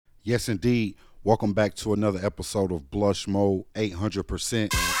Yes, indeed. Welcome back to another episode of Blush Mode 800%.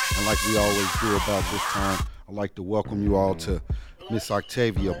 And like we always do about this time, I'd like to welcome you all to Miss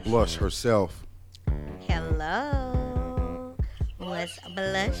Octavia Blush herself. Hello. What's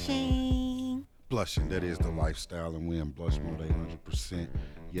blushing? Blushing, that is the lifestyle, and we in Blush Mode 800%.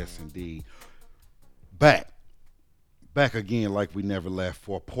 Yes, indeed. Back. Back again like we never left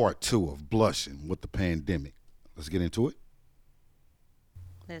for part two of Blushing with the pandemic. Let's get into it.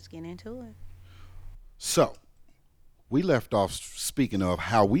 Let's get into it. So, we left off speaking of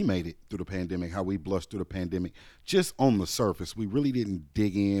how we made it through the pandemic, how we blushed through the pandemic, just on the surface. We really didn't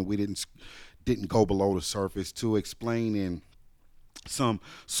dig in. We didn't go below the surface to explain in some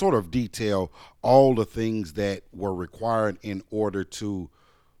sort of detail all the things that were required in order to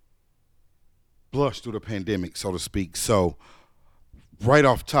blush through the pandemic, so to speak. So, right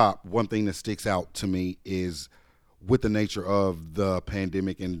off top, one thing that sticks out to me is with the nature of the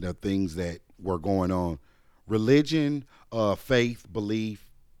pandemic and the things that were going on, religion, faith, belief,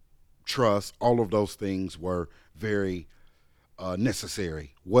 trust, all of those things were very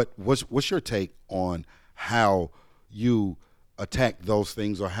necessary. What's your take on how you attack those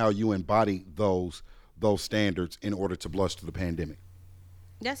things or how you embody those standards in order to blush through the pandemic?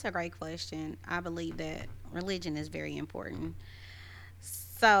 That's a great question. I believe that religion is very important.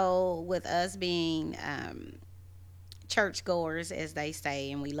 So, with us being churchgoers, as they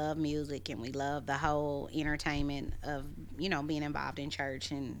say, and we love music and we love the whole entertainment of, being involved in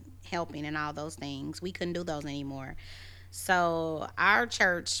church and helping and all those things, we couldn't do those anymore. So, our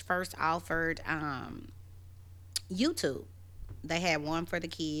church first offered YouTube. They had one for the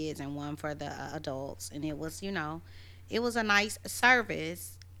kids and one for the adults, and it was a nice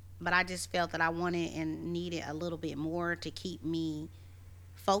service, but I just felt that I wanted and needed a little bit more to keep me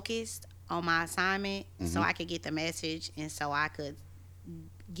focused on my assignment so Hmm. I could get the message and so I could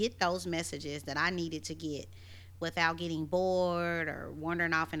get those messages that I needed to get without getting bored or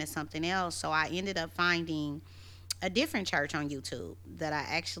wandering off into something else. So I ended up finding a different church on YouTube that I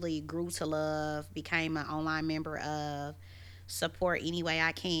actually grew to love, became an online member of, support any way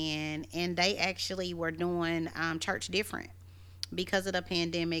I can. And they actually were doing church different. Because of the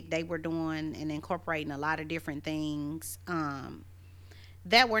pandemic, they were doing and incorporating a lot of different things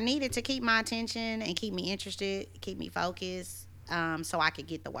that were needed to keep my attention and keep me interested, keep me focused, so I could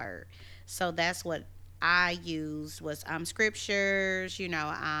get the word. So that's what I used was scriptures,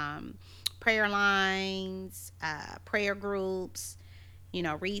 prayer lines, prayer groups,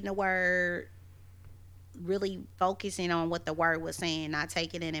 reading the word, really focusing on what the word was saying, not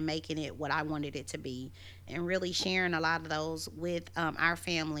taking it and making it what I wanted it to be, and really sharing a lot of those with our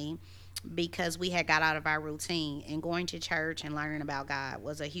family because we had got out of our routine and going to church and learning about God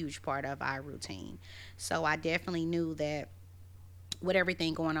was a huge part of our routine. So I definitely knew that with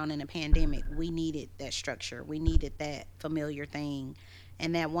everything going on in the pandemic, we needed that structure. We needed that familiar thing.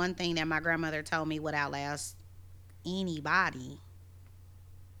 And that one thing that my grandmother told me would outlast anybody,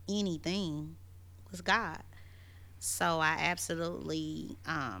 anything, was God. So I absolutely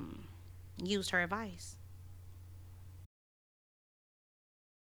used her advice.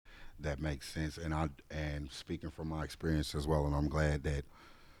 That makes sense, and speaking from my experience as well, and I'm glad that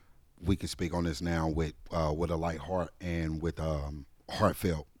we can speak on this now with a light heart and with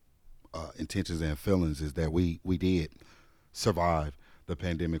heartfelt intentions and feelings. Is that we did survive the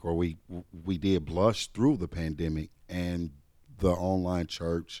pandemic, or we did blush through the pandemic, and the online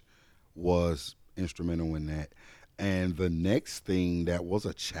church was instrumental in that. And the next thing that was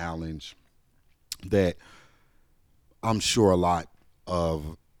a challenge that I'm sure a lot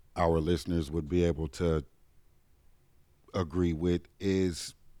of our listeners would be able to agree with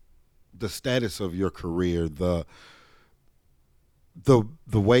is the status of your career, the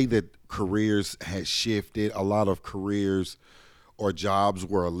way that careers had shifted. A lot of careers or jobs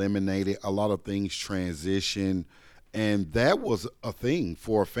were eliminated. A lot of things transitioned, and that was a thing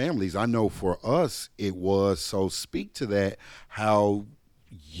for families. I know for us it was. So speak to that. How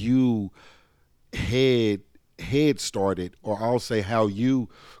you head head started, or I'll say how you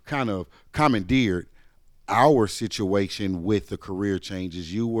kind of commandeered our situation with the career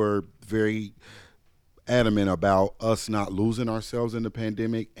changes. You were very adamant about us not losing ourselves in the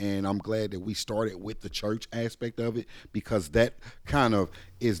pandemic, and I'm glad that we started with the church aspect of it because that kind of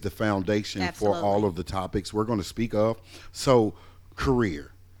is the foundation for all Absolutely. of the topics we're going to speak of. So,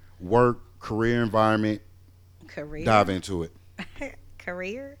 career, work, career environment, dive Career? into it.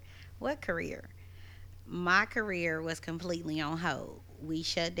 Career? What career? My career was completely on hold. We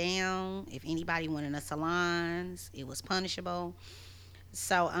shut down. If anybody went in the salons, it was punishable.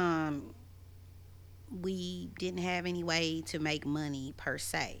 So we didn't have any way to make money per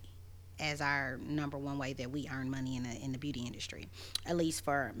se. as our number one way that we earn money in the beauty industry, at least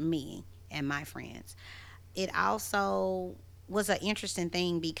for me and my friends. It also was an interesting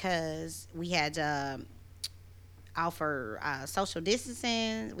thing because we had to offer social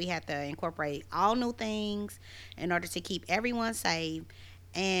distancing. We had to incorporate all new things in order to keep everyone safe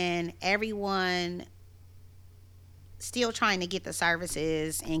and everyone still trying to get the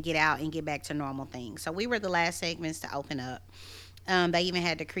services and get out and get back to normal things. So we were the last segments to open up. They even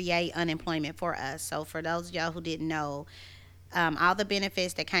had to create unemployment for us. So for those of y'all who didn't know, all the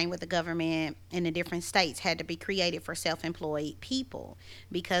benefits that came with the government in the different states had to be created for self-employed people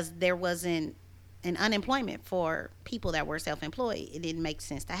because there wasn't an unemployment for people that were self-employed. It didn't make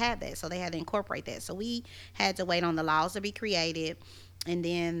sense to have that, so they had to incorporate that. So we had to wait on the laws to be created, and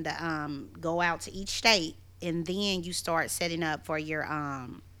then go out to each state, and then you start setting up for your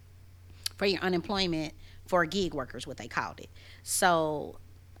unemployment for gig workers, what they called it. So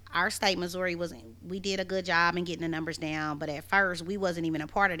our state, Missouri, wasn't. We did a good job in getting the numbers down, but at first we wasn't even a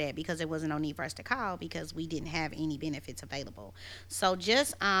part of that because there wasn't no need for us to call because we didn't have any benefits available. So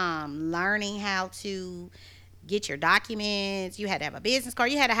just learning how to get your documents. You had to have a business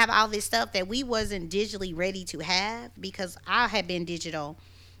card. You had to have all this stuff that we wasn't digitally ready to have because I had been digital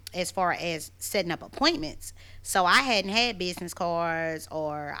as far as setting up appointments. So I hadn't had business cards,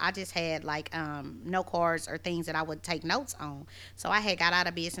 or I just had like note cards or things that I would take notes on. So I had got out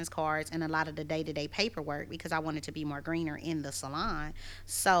of business cards and a lot of the day to day paperwork because I wanted to be more greener in the salon.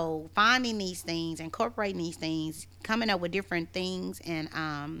 So finding these things, incorporating these things, coming up with different things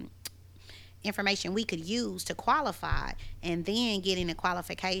and information we could use to qualify, and then getting the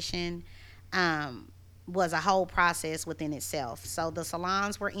qualification um, was a whole process within itself. So the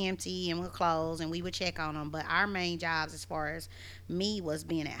salons were empty and were closed, and we would check on them. But our main jobs, as far as me, was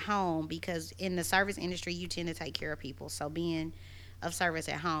being at home because in the service industry, you tend to take care of people. So being of service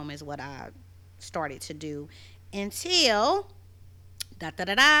at home is what I started to do until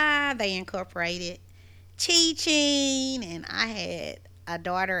they incorporated teaching, and I had a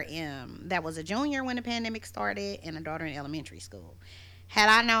daughter that was a junior when the pandemic started and a daughter in elementary school. Had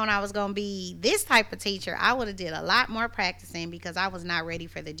I known I was going to be this type of teacher, I would have did a lot more practicing because I was not ready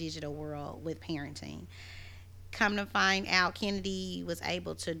for the digital world with parenting. Come to find out, Kennedy was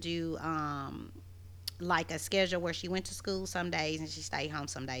able to do like a schedule where she went to school some days and she stayed home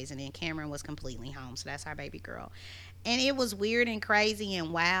some days, and then Cameron was completely home. So that's our baby girl. And it was weird and crazy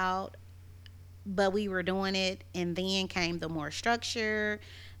and wild, but we were doing it. And then came the more structure.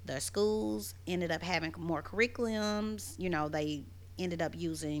 The schools ended up having more curriculums. They ended up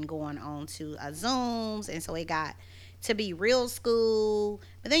going on to Zooms, and so it got to be real school.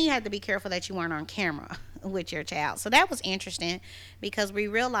 But then you had to be careful that you weren't on camera with your child. So that was interesting because we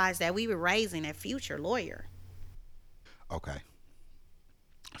realized that we were raising a future lawyer. Okay.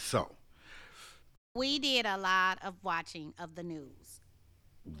 So We did a lot of watching of the news.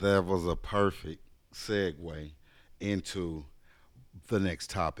 that was a perfect segue into the next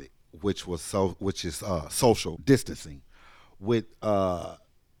topic, which is social distancing. With I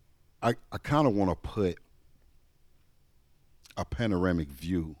kind of want to put a panoramic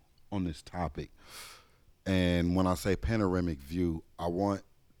view on this topic, and when I say panoramic view, I want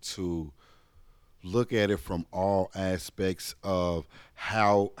to look at it from all aspects of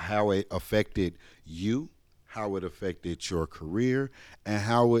how it affected you, how it affected your career, and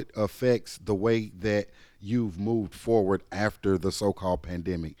how it affects the way that you've moved forward after the so-called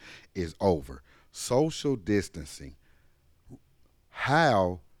pandemic is over. Social distancing.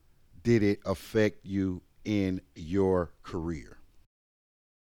 How did it affect you in your career?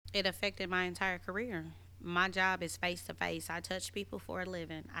 It affected my entire career. My job is face to face. I touch people for a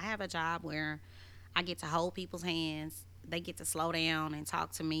living. I have a job where I get to hold people's hands. They get to slow down and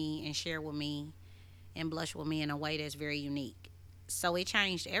talk to me and share with me and blush with me in a way that's very unique. So it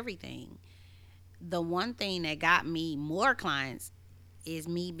changed everything. The one thing that got me more clients is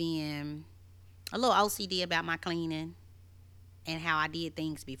me being a little OCD about my cleaning and how I did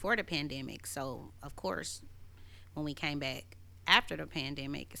things before the pandemic. So, of course, when we came back after the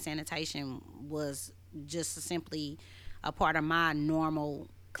pandemic, sanitation was just simply a part of my normal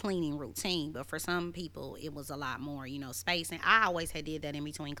cleaning routine. But for some people, it was a lot more, space. And I always had did that in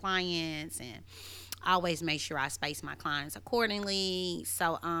between clients, and I always made sure I spaced my clients accordingly.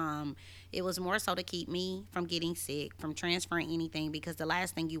 So it was more so to keep me from getting sick, from transferring anything, because the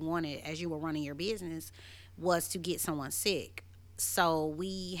last thing you wanted as you were running your business was to get someone sick. So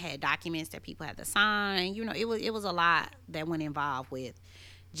we had documents that people had to sign. It was a lot that went involved with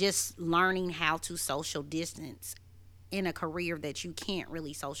just learning how to social distance in a career that you can't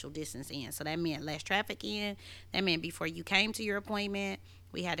really social distance in. So that meant less traffic in. That meant before you came to your appointment,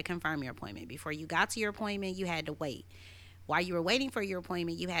 we had to confirm your appointment. Before you got to your appointment, you had to wait. While you were waiting for your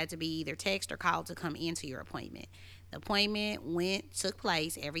appointment, you had to be either text or called to come into your appointment. The appointment took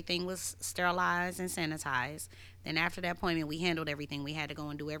place. Everything was sterilized and sanitized. Then after that appointment, we handled everything. We had to go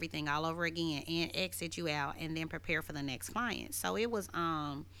and do everything all over again and exit you out and then prepare for the next client. So it was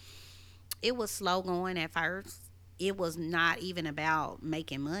slow going at first. It was not even about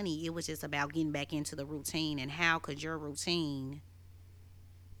making money. It was just about getting back into the routine and how could your routine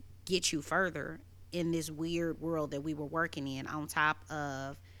get you further in this weird world that we were working in, on top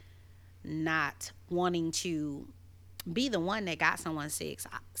of not wanting to be the one that got someone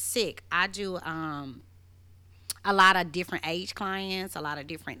sick. I do a lot of different age clients, a lot of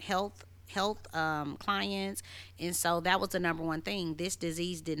different health clients, and so that was the number one thing. This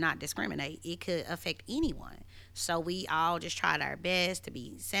disease did not discriminate; it could affect anyone. So we all just tried our best to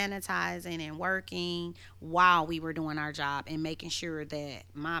be sanitizing and working while we were doing our job and making sure that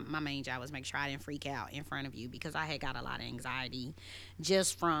my main job was making sure I didn't freak out in front of you, because I had got a lot of anxiety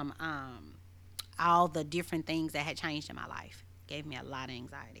just from all the different things that had changed in my life. Gave me a lot of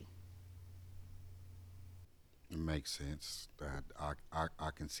anxiety. It makes sense. That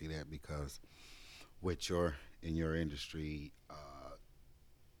I can see that because with your in your industry,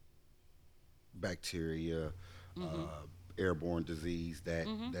 bacteria, Mhm. airborne disease,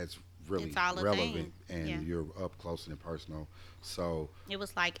 Mhm. that's really It's all a relevant, thing. Yeah. and you're up close and personal. So It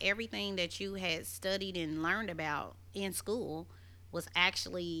was like everything that you had studied and learned about in school was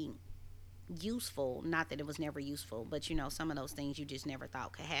actually useful. Not that it was never useful, but some of those things you just never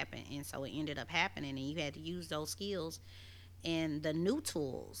thought could happen. And so it ended up happening, and you had to use those skills and the new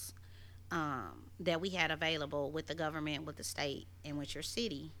tools that we had available with the government, with the state, and with your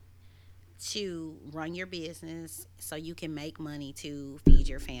city to run your business so you can make money to feed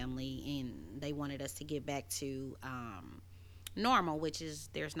your family. And they wanted us to get back to normal, which is,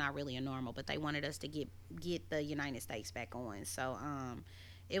 there's not really a normal, but they wanted us to get the United States back on. So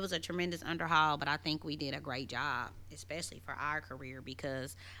it was a tremendous underhaul, but I think we did a great job, especially for our career,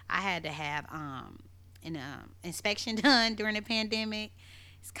 because I had to have an inspection done during the pandemic.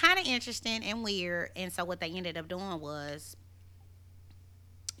 It's kind of interesting and weird. And so what they ended up doing was,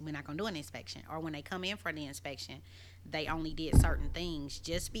 we're not going to do an inspection, or when they come in for the inspection, they only did certain things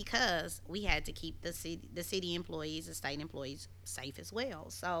just because we had to keep the city employees, the state employees safe as well.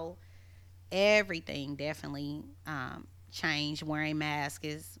 So everything definitely changed. Wearing masks,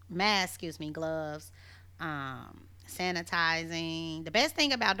 excuse me, gloves, sanitizing. The best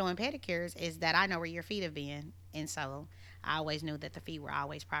thing about doing pedicures is that I know where your feet have been, and so I always knew that the feet were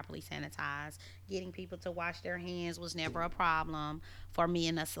always properly sanitized. Getting people to wash their hands was never a problem for me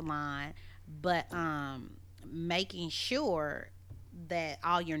in the salon, but making sure that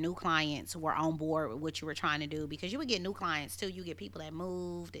all your new clients were on board with what you were trying to do, because you would get new clients too. You get people that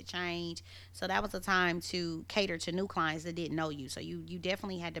move, that change. So that was the time to cater to new clients that didn't know you. So you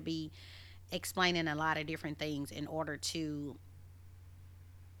definitely had to be explaining a lot of different things in order to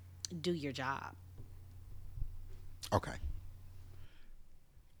do your job. okay,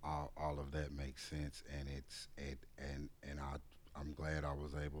 all of that makes sense, and I'm glad I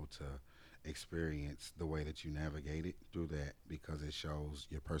was able to experience the way that you navigated through that, because it shows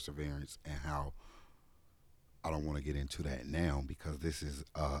your perseverance and how I don't want to get into that now because this is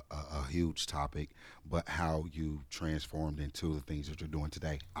a huge topic, but how you transformed into the things that you're doing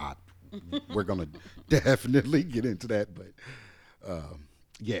today. We're gonna definitely get into that, but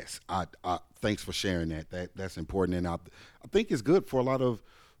yes, thanks for sharing that. That's important, and I think it's good for a lot of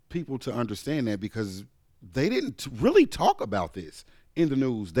people to understand that because they didn't really talk about this in the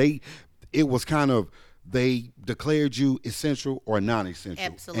news. It was kind of, they declared you essential or non-essential,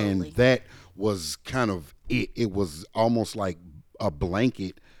 and Absolutely. that was kind of it. It was almost like a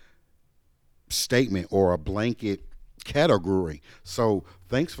blanket statement or a blanket category. So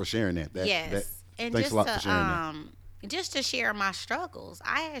thanks for sharing that. That Yes. And thanks a lot for sharing that. just to share my struggles.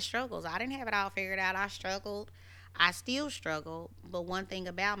 I had struggles. I didn't have it all figured out. I struggled. I still struggle, but one thing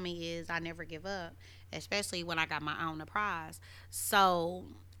about me is I never give up, especially when I got my own prize. So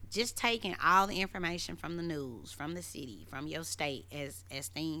just taking all the information from the news, from the city, from your state, as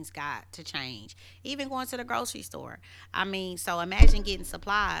things got to change. Even going to the grocery store. I mean, so imagine getting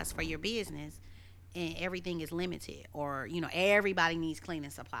supplies for your business and everything is limited, or everybody needs cleaning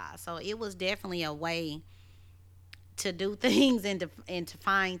supplies. So it was definitely a way to do things, and to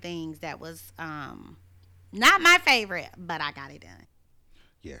find things that was not my favorite, but I got it done.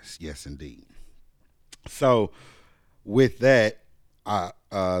 Yes, yes, indeed. So with that,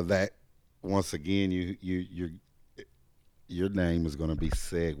 that once again, you Your name is going to be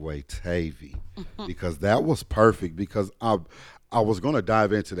Segway Tavy because that was perfect. Because I was going to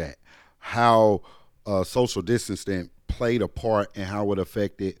dive into that, how social distancing played a part and how it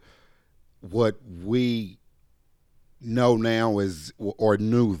affected what we know now as or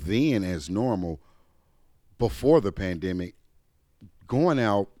knew then as normal before the pandemic, going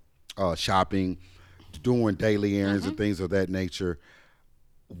out shopping, doing daily errands Hmm. and things of that nature.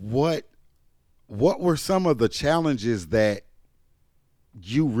 What what were some of the challenges that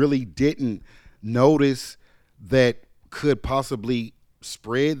you really didn't notice that could possibly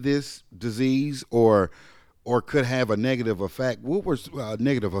spread this disease or could have a negative effect? What were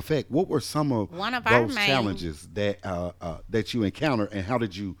negative effect? What were some of One of our those main challenges that you encountered, and how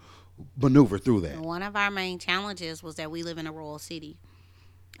did you maneuver through that? one of our main challenges was that we live in a rural city.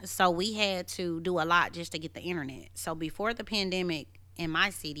 So we had to do a lot just to get the internet. So before the pandemic in my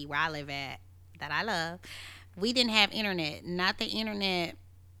city where I live at, that I love, we didn't have internet. Not the internet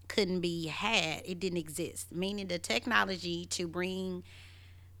couldn't be had, it didn't exist. Meaning the technology to bring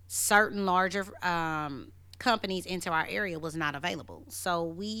certain larger companies into our area was not available. So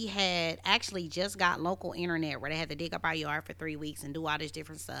we had actually just got local internet where they had to dig up our yard for 3 weeks and do all this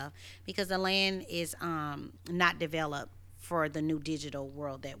different stuff because the land is not developed for the new digital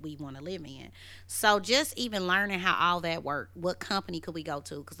world that we want to live in. So just even learning how all that worked, what company could we go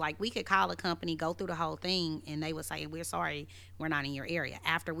to? Because like we could call a company, go through the whole thing, and they would say, "We're sorry, we're not in your area."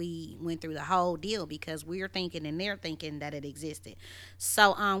 After we went through the whole deal, because we're thinking and they're thinking that it existed.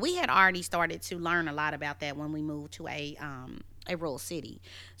 So we had already started to learn a lot about that when we moved to a rural city.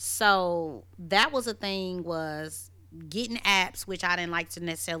 So that was a thing was getting apps, which I didn't like to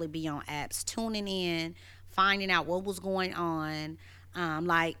necessarily be on apps, tuning in, finding out what was going on,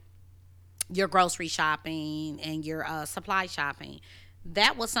 like your grocery shopping and your supply shopping.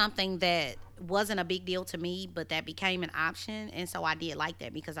 That was something that wasn't a big deal to me, but that became an option. And so I did like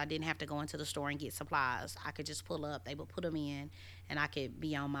that because I didn't have to go into the store and get supplies. I could just pull up, they would put them in, and I could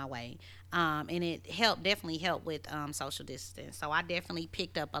be on my way. And it helped, definitely helped with social distance. So I definitely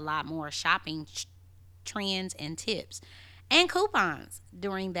picked up a lot more shopping trends and tips and coupons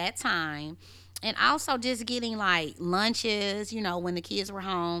during that time. And also just getting like lunches, when the kids were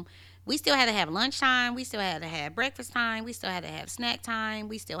home. We still had to have lunchtime. We still had to have breakfast time. We still had to have snack time.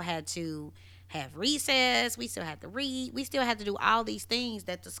 We still had to have recess. We still had to read. We still had to do all these things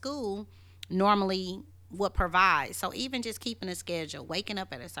that the school normally would provide. So even just keeping a schedule, waking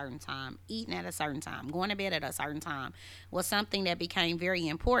up at a certain time, eating at a certain time, going to bed at a certain time was something that became very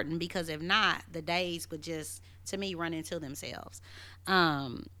important because if not, the days would just to me run into themselves.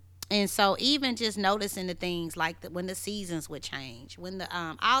 Um and so even just noticing the things like when the seasons would change, when the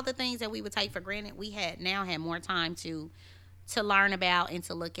all the things that we would take for granted, we had more time to learn about and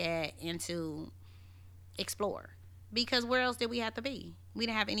to look at and to explore. Because where else did we have to be? We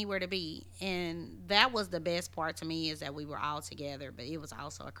didn't have anywhere to be. And that was the best part to me is that we were all together. But it was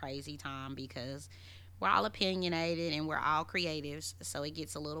also a crazy time because we're all opinionated and we're all creatives. So it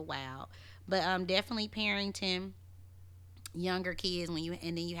gets a little wild. But definitely parenting younger kids when you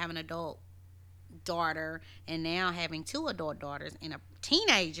and then you have an adult daughter and now having two adult daughters and a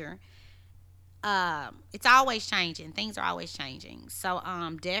teenager, it's always changing. Things are always changing. So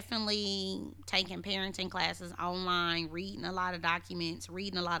definitely taking parenting classes online, reading a lot of documents,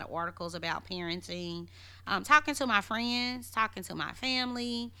 reading a lot of articles about parenting, talking to my friends, talking to my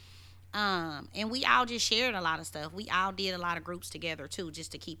family. And we all just shared a lot of stuff. We all did a lot of groups together too,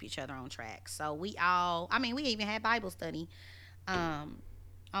 just to keep each other on track. So we even had Bible study um,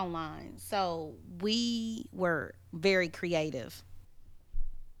 online. So we were very creative.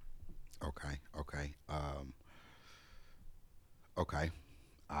 Okay, okay, okay.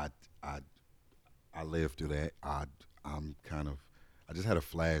 I I I lived through that. I'm kind of I just had a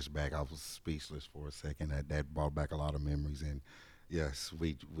flashback. I was speechless for a second. That brought back a lot of memories, and yes,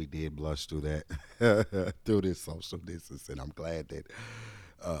 we did blush through that through this social distance, and I'm glad that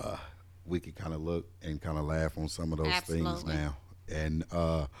uh, we could kind of look and kind of laugh on some of those things Absolutely. now. And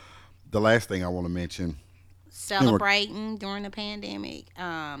the last thing I want to mention, and we're Celebrating during the pandemic,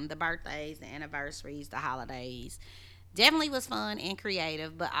 the birthdays, the anniversaries, the holidays. Definitely was fun and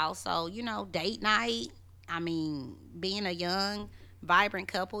creative, but also, date night. I mean, being a young, vibrant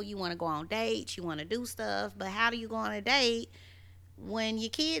couple, you want to go on dates, you want to do stuff, but how do you go on a date when your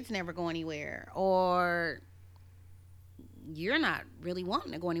kids never go anywhere or you're not really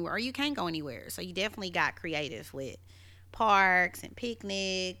wanting to go anywhere or you can't go anywhere? So you definitely got creative with parks and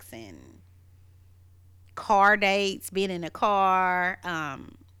picnics and car dates, being in a car,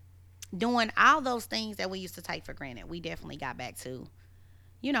 doing all those things that we used to take for granted. We definitely got back to,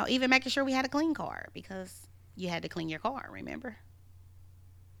 even making sure we had a clean car because you had to clean your car, remember?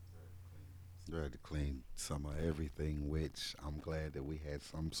 You had to clean some of everything, which I'm glad that we had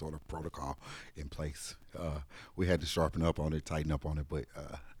some sort of protocol in place. We had to sharpen up on it, tighten up on it, but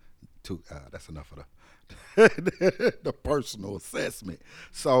that's enough of the the personal assessment.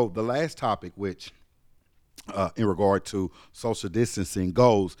 So the last topic, which in regard to social distancing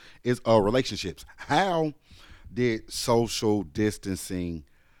goes, is relationships. How did social distancing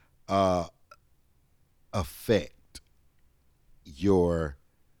uh, affect your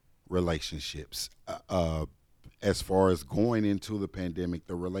relationships? As far as going into the pandemic,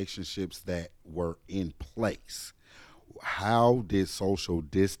 the relationships that were in place, how did social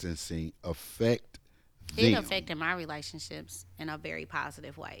distancing affect It them? affected my relationships in a very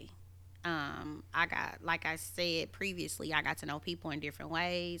positive way. I got, like I said previously, I got to know people in different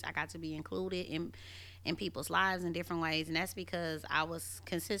ways. I got to be included in people's lives in different ways, and that's because I was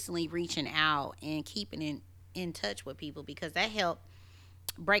consistently reaching out and keeping in touch with people, because that helped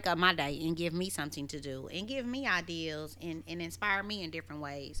break up my day and give me something to do and give me ideas and inspire me in different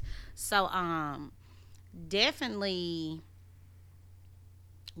ways. So definitely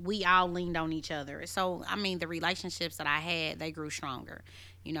we all leaned on each other. So I mean, the relationships that I had, they grew stronger.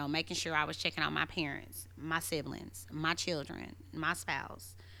 You know, making sure I was checking on my parents, my siblings, my children, my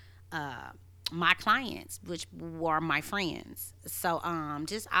spouse, uh, my clients, which were my friends. So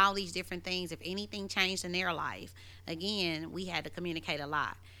just all these different things. If anything changed in their life, again, we had to communicate a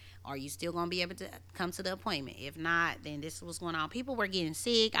lot. Are you still gonna be able to come to the appointment? If not, then this is what's going on. People were getting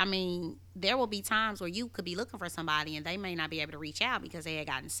sick. I mean, there will be times where you could be looking for somebody and they may not be able to reach out because they had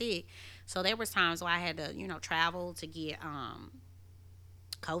gotten sick. So there was times where I had to, travel to get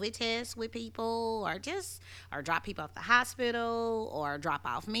COVID tests with people, or drop people off the hospital, or drop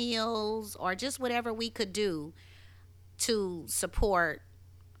off meals, or just whatever we could do to support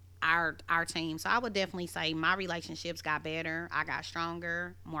our team. So I would definitely say my relationships got better. I got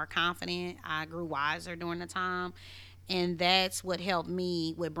stronger, more confident. I grew wiser during the time. And that's what helped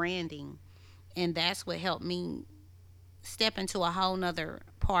me with branding. And that's what helped me step into a whole nother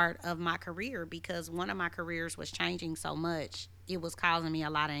part of my career, because one of my careers was changing so much. It was causing me a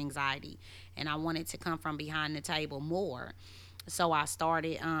lot of anxiety, and I wanted to come from behind the table more. So I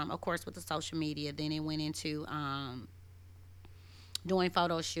started, of course, with the social media. Then it went into doing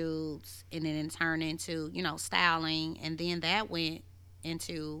photo shoots, and then it turned into, styling. And then that went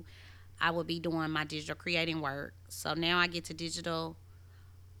into, I would be doing my digital creating work. So now I get to digital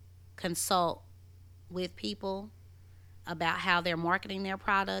consult with people about how they're marketing their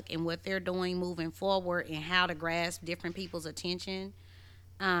product and what they're doing moving forward and how to grasp different people's attention.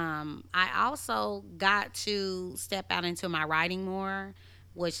 I also got to step out into my writing more,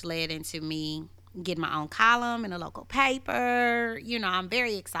 which led into me getting my own column in a local paper. I'm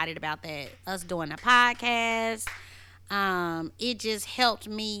very excited about that. Us doing a podcast. It just helped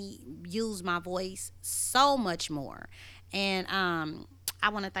me use my voice so much more. And I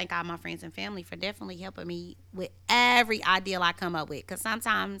want to thank all my friends and family for definitely helping me with every idea I come up with. Because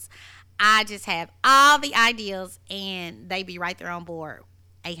sometimes I just have all the ideas and they be right there on board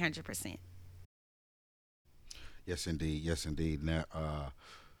 800%. Yes, indeed. Yes, indeed. Now,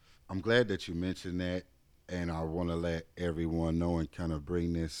 I'm glad that you mentioned that, and I want to let everyone know and kind of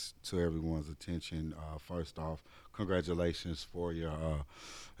bring this to everyone's attention. First off, congratulations for your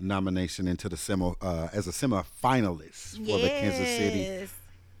nomination into the as a semi-finalist for the Kansas City Yes.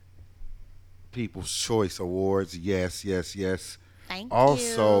 People's Choice Awards. Yes, yes, yes. Thank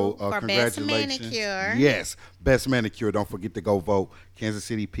Also, you for best congratulations. manicure. Yes, Best Manicure. Don't forget to go vote. Kansas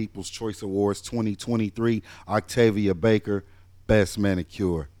City People's Choice Awards 2023. Octavia Baker, Best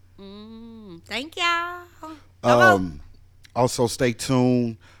Manicure. Thank y'all. Go vote. Um, Also, stay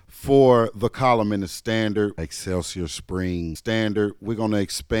tuned for the column in the Standard, Excelsior Spring Standard. We're going to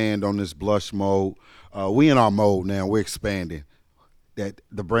expand on this blush mode. We in our mode now. We're expanding. That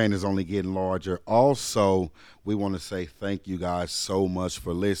the brand is only getting larger. Also, we want to say thank you guys so much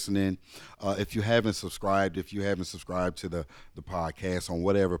for listening. If you haven't subscribed to the podcast on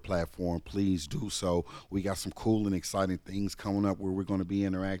whatever platform, please do so. We got some cool and exciting things coming up where we're going to be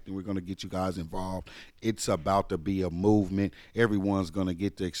interacting. We're going to get you guys involved. It's about to be a movement. Everyone's going to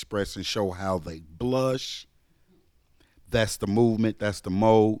get to express and show how they blush. That's the movement. That's the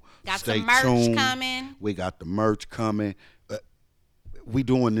mode. Got Stay some merch tuned. coming. We got the merch coming. We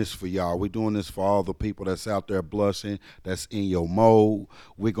doing this for y'all. We doing this for all the people that's out there blushing, that's in your mode.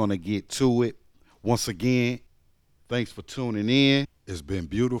 We're going to get to it. Once again, thanks for tuning in. It's been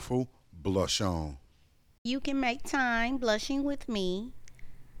beautiful. Blush on. You can make time blushing with me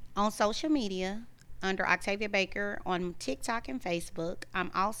on social media. under Octavia Baker on TikTok and Facebook.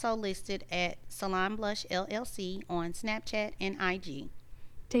 I'm also listed at Salon Blush LLC on Snapchat and IG.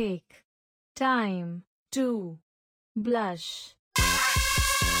 Take time to blush.